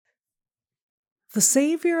The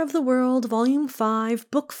Saviour of the World, Volume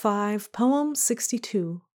 5, Book 5, Poem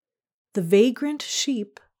 62. The Vagrant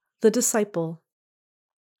Sheep, the Disciple.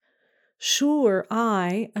 Sure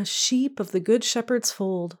I, a sheep of the Good Shepherd's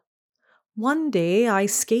fold. One day I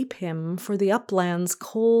 'scape him for the uplands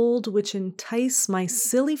cold, which entice my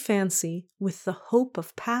silly fancy with the hope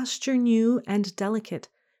of pasture new and delicate,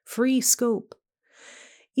 free scope.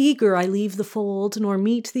 Eager I leave the fold, nor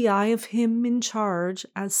meet the eye of him in charge,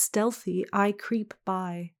 as stealthy I creep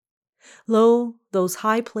by. Lo, those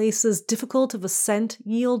high places difficult of ascent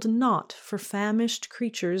yield not for famished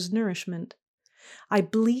creatures nourishment. I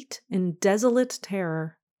bleat in desolate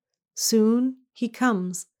terror. Soon he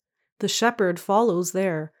comes. The shepherd follows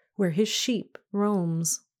there, where his sheep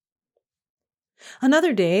roams.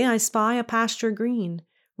 Another day I spy a pasture green,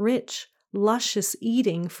 rich, luscious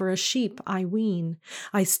eating for a sheep, I ween.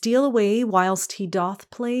 I steal away whilst he doth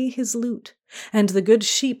play his lute, and the good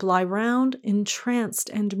sheep lie round, entranced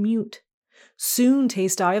and mute. Soon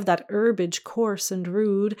taste I of that herbage coarse and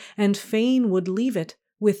rude, and fain would leave it,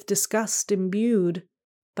 with disgust imbued.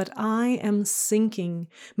 But I am sinking,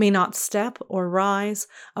 may not step or rise,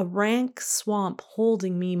 a rank swamp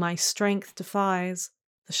holding me my strength defies.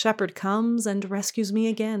 The shepherd comes and rescues me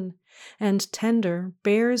again, and tender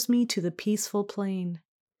bears me to the peaceful plain.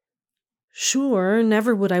 Sure,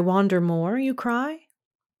 never would I wander more, you cry?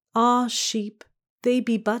 Ah, sheep, they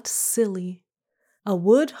be but silly. A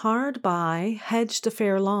wood hard by hedged a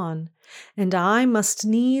fair lawn, and I must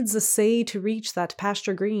needs essay to reach that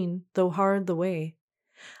pasture green, though hard the way.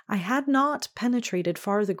 I had not penetrated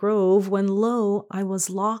far the grove, when lo, I was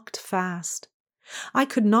locked fast. I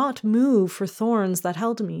could not move for thorns that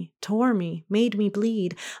held me, tore me, made me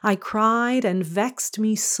bleed. I cried and vexed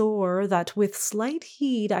me sore that with slight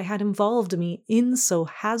heed I had involved me in so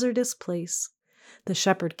hazardous place. The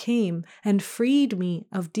shepherd came and freed me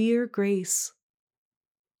of dear grace.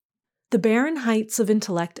 The barren heights of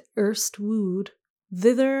intellect erst wooed,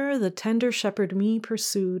 thither the tender shepherd me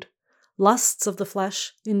pursued. Lusts of the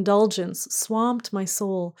flesh, indulgence, swamped my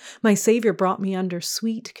soul. My Saviour brought me under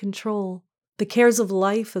sweet control. The cares of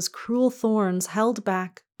life as cruel thorns held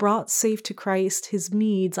back, brought safe to Christ, his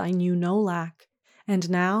meeds I knew no lack.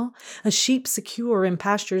 And now, a sheep secure in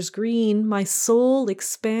pastures green, my soul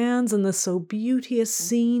expands in the so beauteous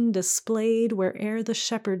scene displayed where'er the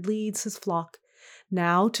shepherd leads his flock,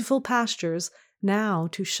 now to full pastures, now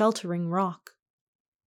to sheltering rock.